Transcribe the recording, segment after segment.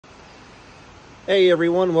Hey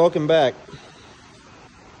everyone, welcome back.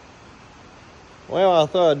 Well, I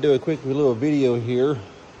thought I'd do a quick little video here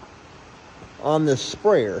on this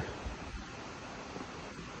sprayer.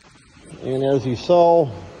 And as you saw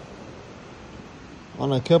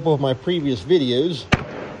on a couple of my previous videos,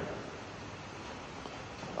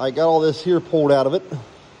 I got all this here pulled out of it.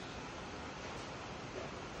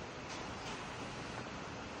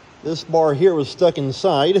 This bar here was stuck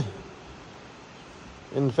inside.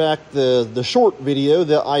 In fact, the short video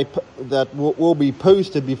that will be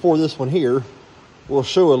posted before this one here will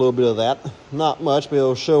show a little bit of that. Not much, but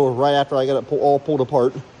it'll show right after I got it all pulled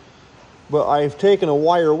apart. But I've taken a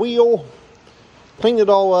wire wheel, cleaned it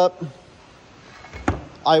all up.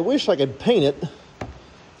 I wish I could paint it.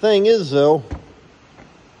 Thing is, though,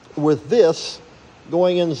 with this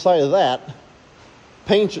going inside of that,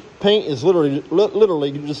 paint is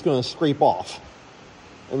literally just going to scrape off.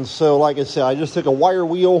 And so, like I said, I just took a wire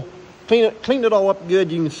wheel, cleaned it all up good.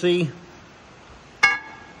 You can see,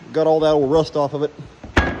 got all that old rust off of it.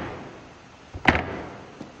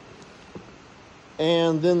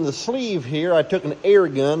 And then the sleeve here, I took an air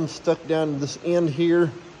gun, stuck down to this end here,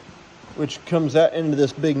 which comes out into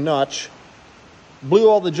this big notch. Blew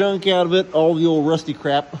all the junk out of it, all the old rusty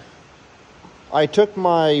crap. I took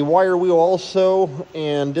my wire wheel also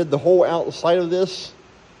and did the whole outside of this.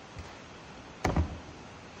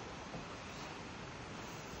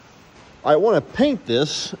 I want to paint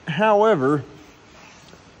this, however,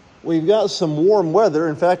 we've got some warm weather.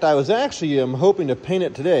 In fact, I was actually hoping to paint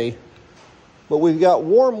it today, but we've got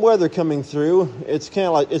warm weather coming through. It's kind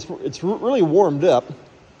of like, it's really warmed up,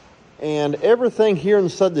 and everything here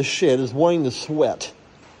inside the shed is wanting to sweat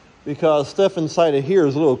because stuff inside of here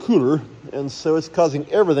is a little cooler, and so it's causing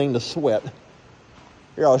everything to sweat.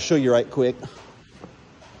 Here, I'll show you right quick.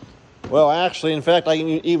 Well, actually, in fact, I can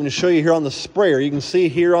even show you here on the sprayer. You can see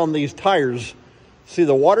here on these tires, see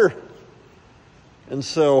the water? And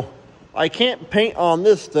so I can't paint on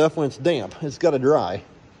this stuff when it's damp. It's got to dry.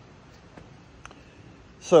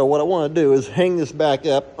 So what I want to do is hang this back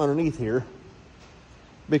up underneath here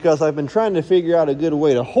because I've been trying to figure out a good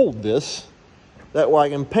way to hold this. That way I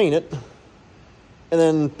can paint it and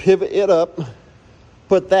then pivot it up,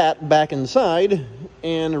 put that back inside,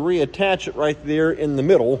 and reattach it right there in the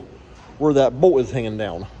middle where that bolt is hanging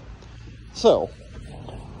down. So,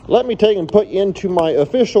 let me take and put you into my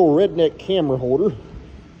official redneck camera holder,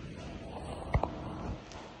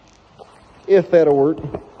 if that'll work.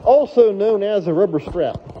 Also known as a rubber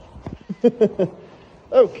strap.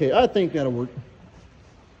 Okay, I think that'll work.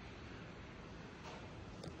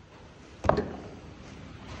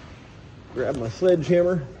 Grab my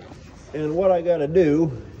sledgehammer, and what I gotta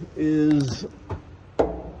do is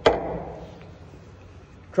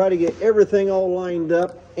try to get everything all lined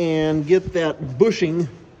up and get that bushing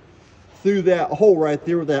through that hole right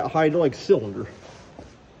there with that hydraulic cylinder.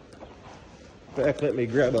 In fact, let me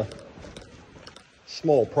grab a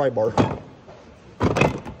small pry bar.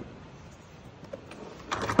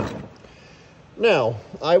 Now,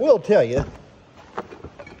 I will tell you,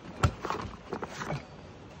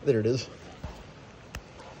 there it is.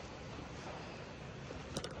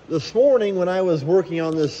 This morning when I was working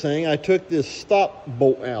on this thing, I took this stop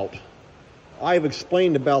bolt out. I've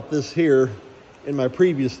explained about this here in my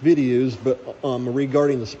previous videos, but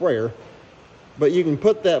regarding the sprayer. But you can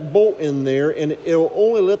put that bolt in there and it'll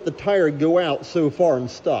only let the tire go out so far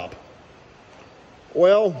and stop.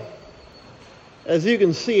 Well, as you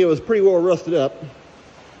can see, it was pretty well rusted up.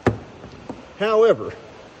 However,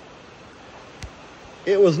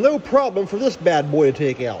 it was no problem for this bad boy to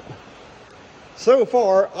take out. So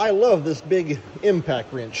far, I love this big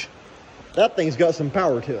impact wrench. That thing's got some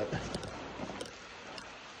power to it.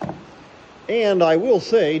 And I will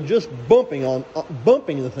say, just bumping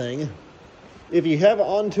the thing, if you have it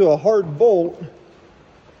onto a hard bolt,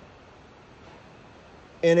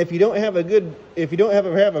 and if you don't have a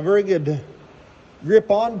very good grip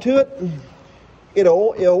onto it,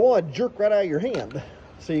 it'll want to jerk right out of your hand.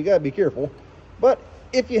 So you got to be careful. But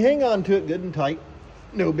if you hang on to it good and tight,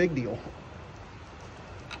 no big deal.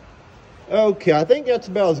 Okay, I think that's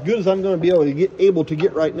about as good as I'm going to be able to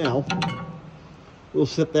get right now. We'll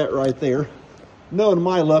set that right there. Knowing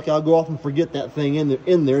my luck, I'll go off and forget that thing in there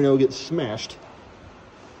and it'll get smashed.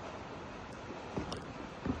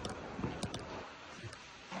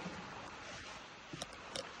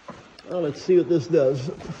 Well, let's see what this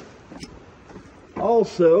does.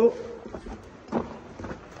 Also,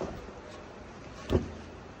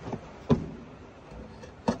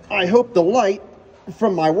 I hope the light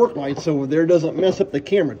from my work lights over there doesn't mess up the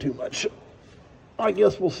camera too much. I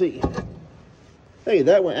guess we'll see. Hey,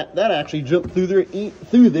 that actually jumped through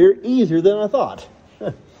there easier than I thought.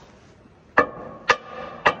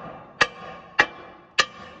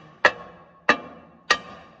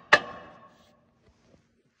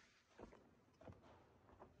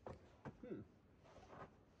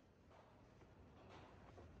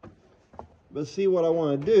 But see, what I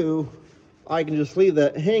want to do, I can just leave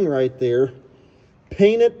that hang right there,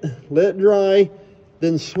 paint it, let it dry,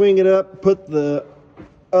 then swing it up, put the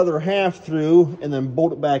other half through, and then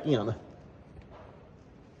bolt it back in.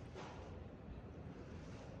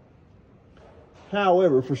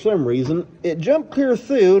 However, for some reason, it jumped clear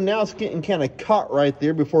through. Now it's getting kind of caught right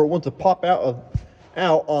there before it wants to pop out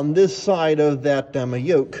on this side of that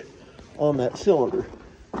yoke on that cylinder.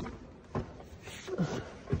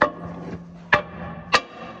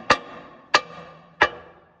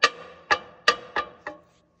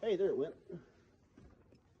 Hey, there it went.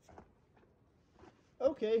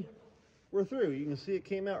 Okay, we're through. You can see it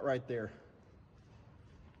came out right there.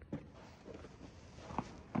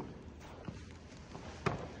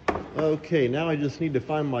 Okay, now I just need to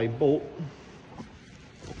find my bolt.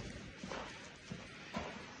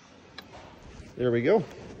 There we go.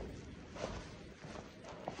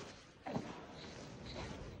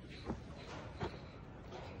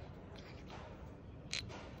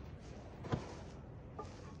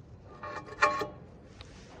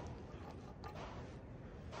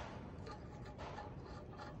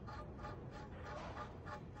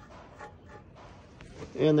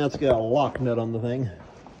 And that's got a lock nut on the thing.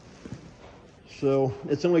 So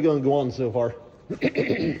it's only going to go on so far.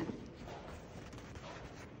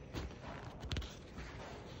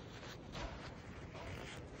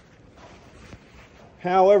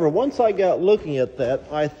 However, once I got looking at that,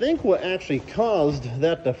 I think what actually caused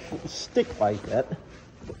that to stick like that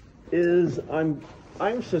is I'm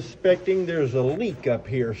suspecting there's a leak up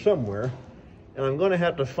here somewhere, and I'm going to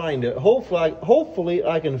have to find it. Hopefully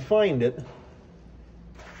I can find it.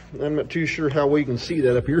 I'm not too sure how we can see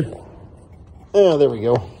that up here. Oh, there we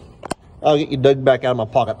go. I'll get you dug back out of my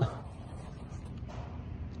pocket.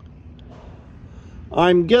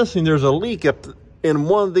 I'm guessing there's a leak up in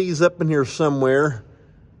one of these up in here somewhere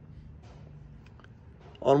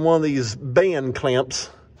on one of these band clamps.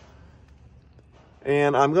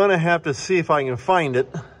 And I'm going to have to see if I can find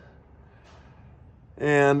it.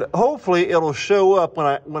 And hopefully it'll show up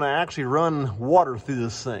when I actually run water through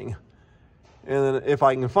this thing. And then if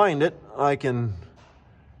I can find it, I can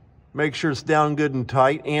make sure it's down good and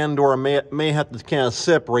tight, and or I may have to kind of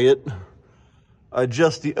separate it,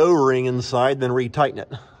 adjust the O-ring inside, then retighten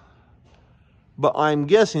it. But I'm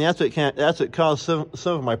guessing that's what caused some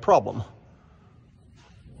of my problem.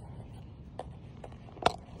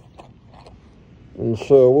 And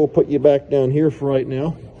so we'll put you back down here for right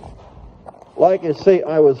now. Like I say,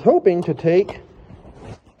 I was hoping to take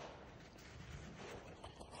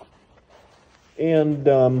and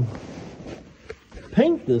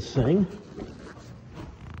paint this thing.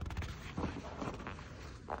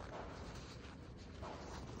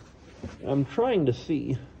 I'm trying to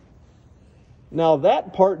see. Now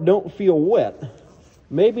that part don't feel wet.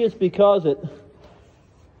 Maybe it's because it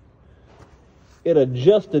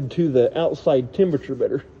adjusted to the outside temperature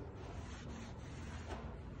better.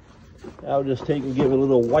 I'll just take and give it a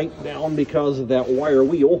little wipe down because of that wire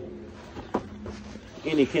wheel.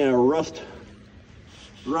 Any kind of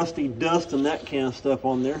rusty dust and that kind of stuff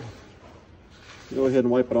on there. Go ahead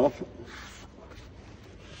and wipe it off.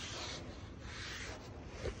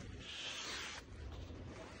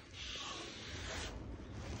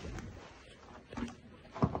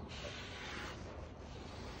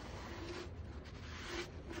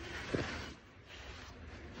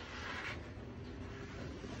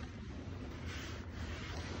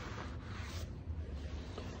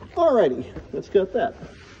 Alrighty, let's get that.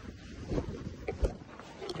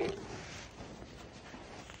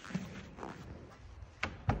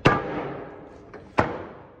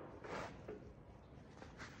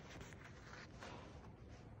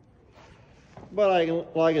 But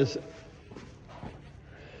like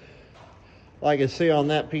I say on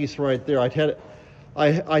that piece right there, I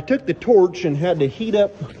took the torch and had to heat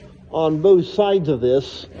up on both sides of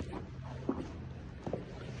this,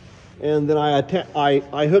 and then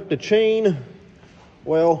I hooked a chain.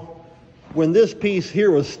 Well, when this piece here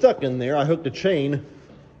was stuck in there, I hooked a chain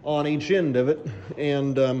on each end of it,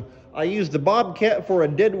 and I used the Bobcat for a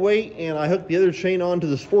dead weight, and I hooked the other chain onto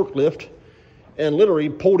this forklift and literally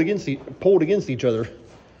pulled against each other.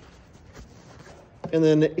 And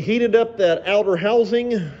then heated up that outer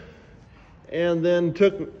housing, and then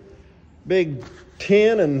took big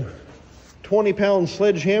 10 and 20 pound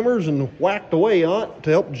sledgehammers and whacked away on it to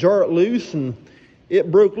help jar it loose, and it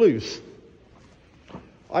broke loose.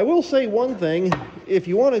 I will say one thing, if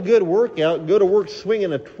you want a good workout, go to work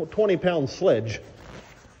swinging a 20-pound sledge.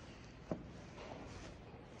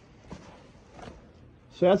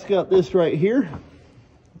 So that's got this right here.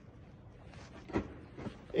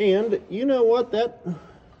 And you know what,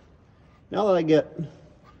 now that I get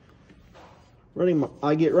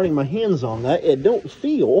running my hands on that, it don't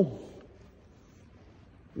feel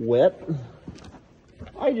wet.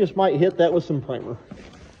 I just might hit that with some primer.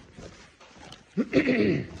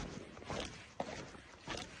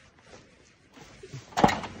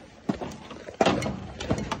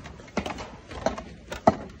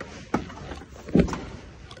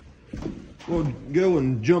 We'll go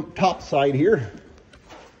and jump topside here.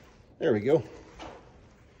 There we go.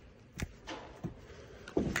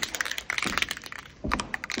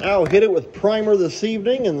 I'll hit it with primer this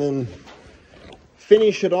evening and then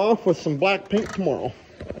finish it off with some black paint tomorrow.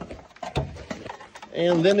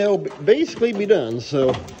 And then it'll basically be done.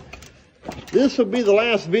 So this will be the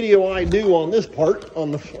last video I do on this part,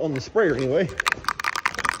 on the sprayer anyway.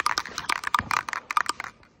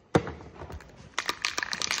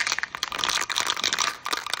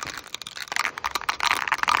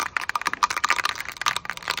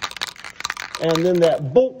 And then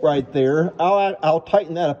that bolt right there, I'll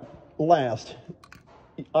tighten that up last.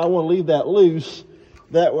 I want to leave that loose.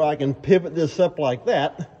 That way I can pivot this up like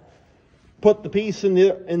that. Put the piece in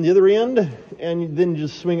the other end, and then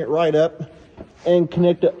just swing it right up and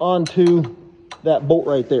connect it onto that bolt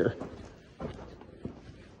right there.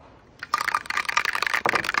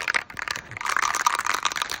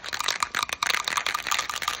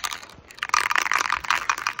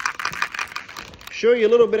 Show you a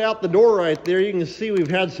little bit out the door right there. You can see we've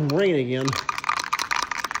had some rain again.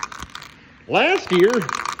 Last year,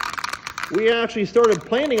 we actually started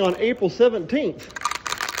planting on April 17th.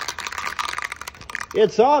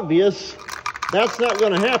 It's obvious that's not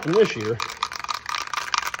going to happen this year.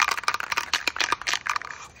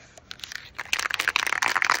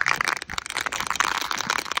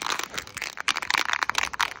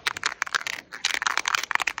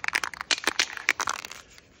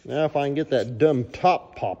 Now if I can get that dumb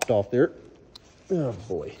top popped off there. Oh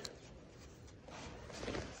boy.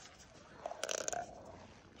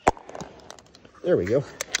 There we go.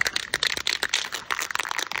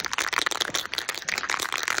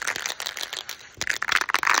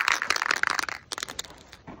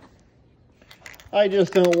 I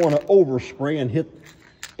just don't want to overspray and hit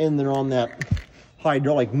in there on that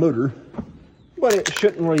hydraulic motor, but it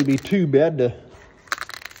shouldn't really be too bad to.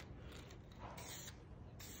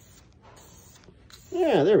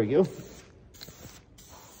 Yeah, there we go.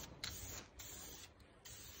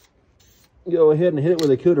 Go ahead and hit it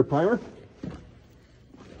with a coat of primer.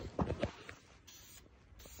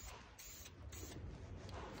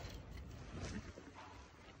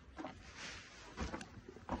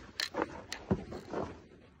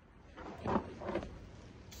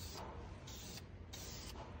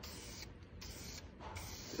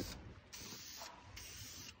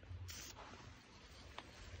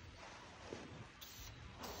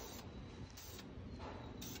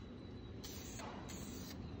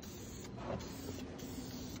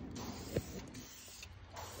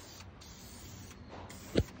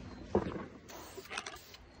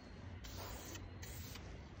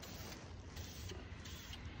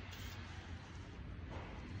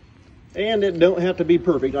 And it don't have to be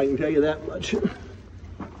perfect, I can tell you that much.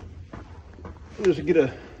 Just get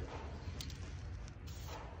a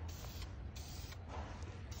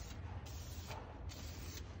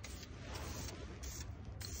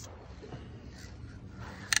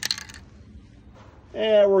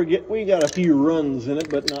we got a few runs in it,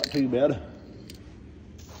 but not too bad.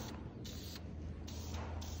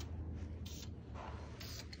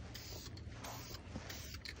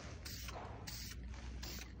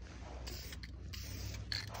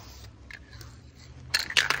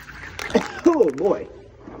 Oh boy.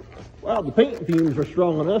 Wow, the paint fumes are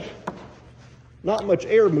strong enough. Not much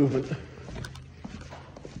air movement.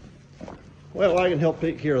 Well, I can help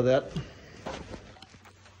take care of that.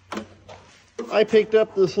 I picked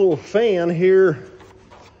up this little fan here.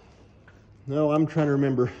 No, I'm trying to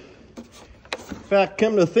remember. In fact,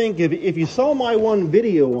 come to think, if you saw my one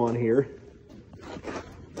video on here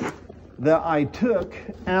that I took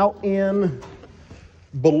out in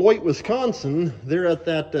Beloit, Wisconsin, they're at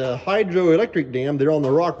that hydroelectric dam there on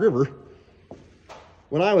the Rock River.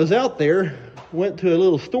 When I was out there, went to a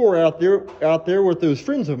little store out there with those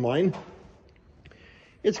friends of mine.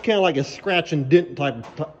 It's kind of like a scratch and dent type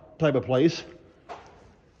of place.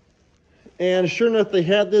 And sure enough, they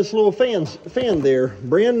had this little fan there,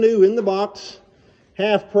 brand new in the box,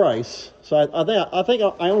 half price. So I think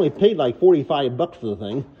I only paid like 45 bucks for the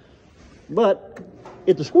thing, but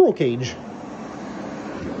it's a squirrel cage.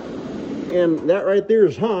 And that right there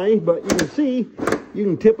is high, but you can see you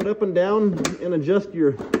can tip it up and down and adjust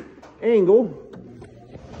your angle.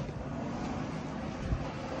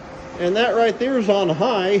 And that right there is on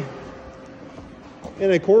high.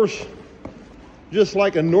 And of course, just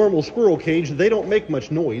like a normal squirrel cage, they don't make much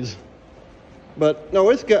noise. But no,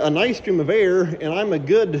 it's got a nice stream of air, and I'm a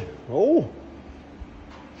good,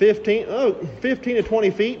 15 to 20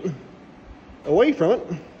 feet away from it.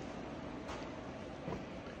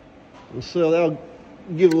 And so that'll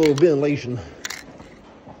give a little ventilation.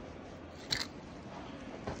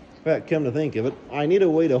 In fact, come to think of it, I need a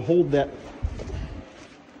way to hold that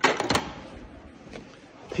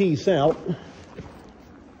piece out.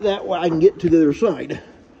 That way I can get to the other side.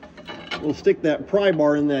 We'll stick that pry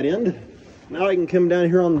bar in that end. Now I can come down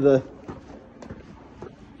here on the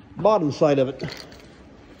bottom side of it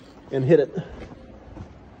and hit it.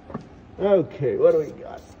 Okay, what do we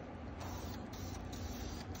got?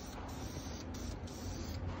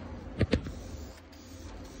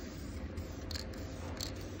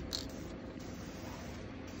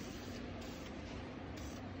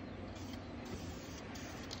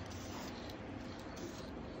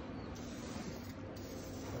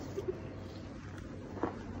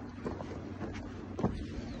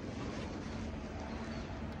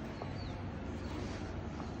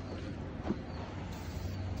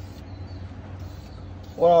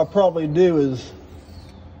 What I'll probably do is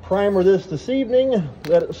primer this evening,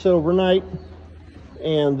 let it sit overnight,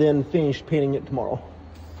 and then finish painting it tomorrow.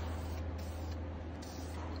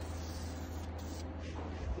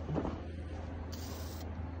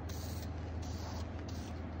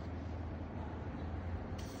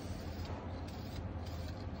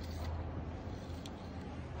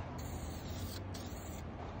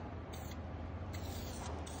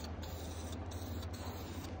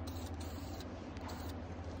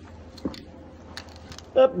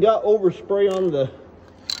 Up, got overspray on the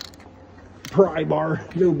pry bar.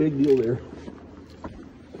 No big deal there.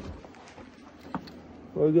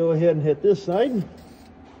 We'll go ahead and hit this side.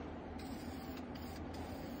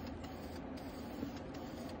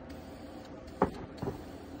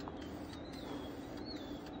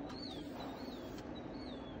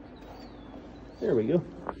 There we go.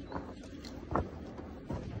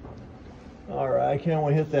 All right, I can't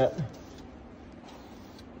want to hit that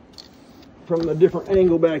from a different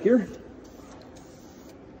angle back here.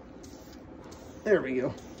 There we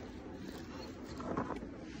go.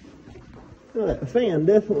 Oh, that fan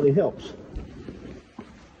definitely helps.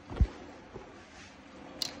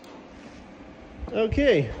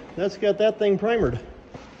 Okay, that's got that thing primered.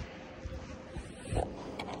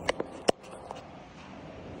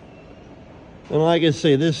 And like I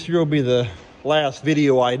say, this here will be the last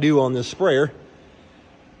video I do on this sprayer.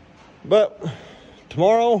 But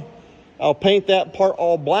tomorrow, I'll paint that part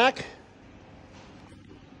all black.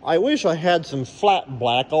 I wish I had some flat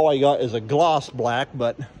black. All I got is a gloss black,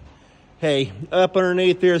 but hey, up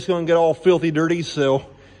underneath there it's going to get all filthy dirty, so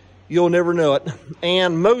you'll never know it.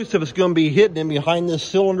 And most of it's going to be hidden in behind this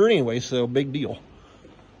cylinder anyway, so big deal.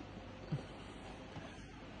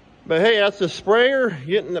 But hey, that's the sprayer,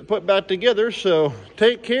 getting it put back together, so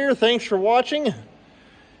take care. Thanks for watching.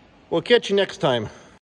 We'll catch you next time.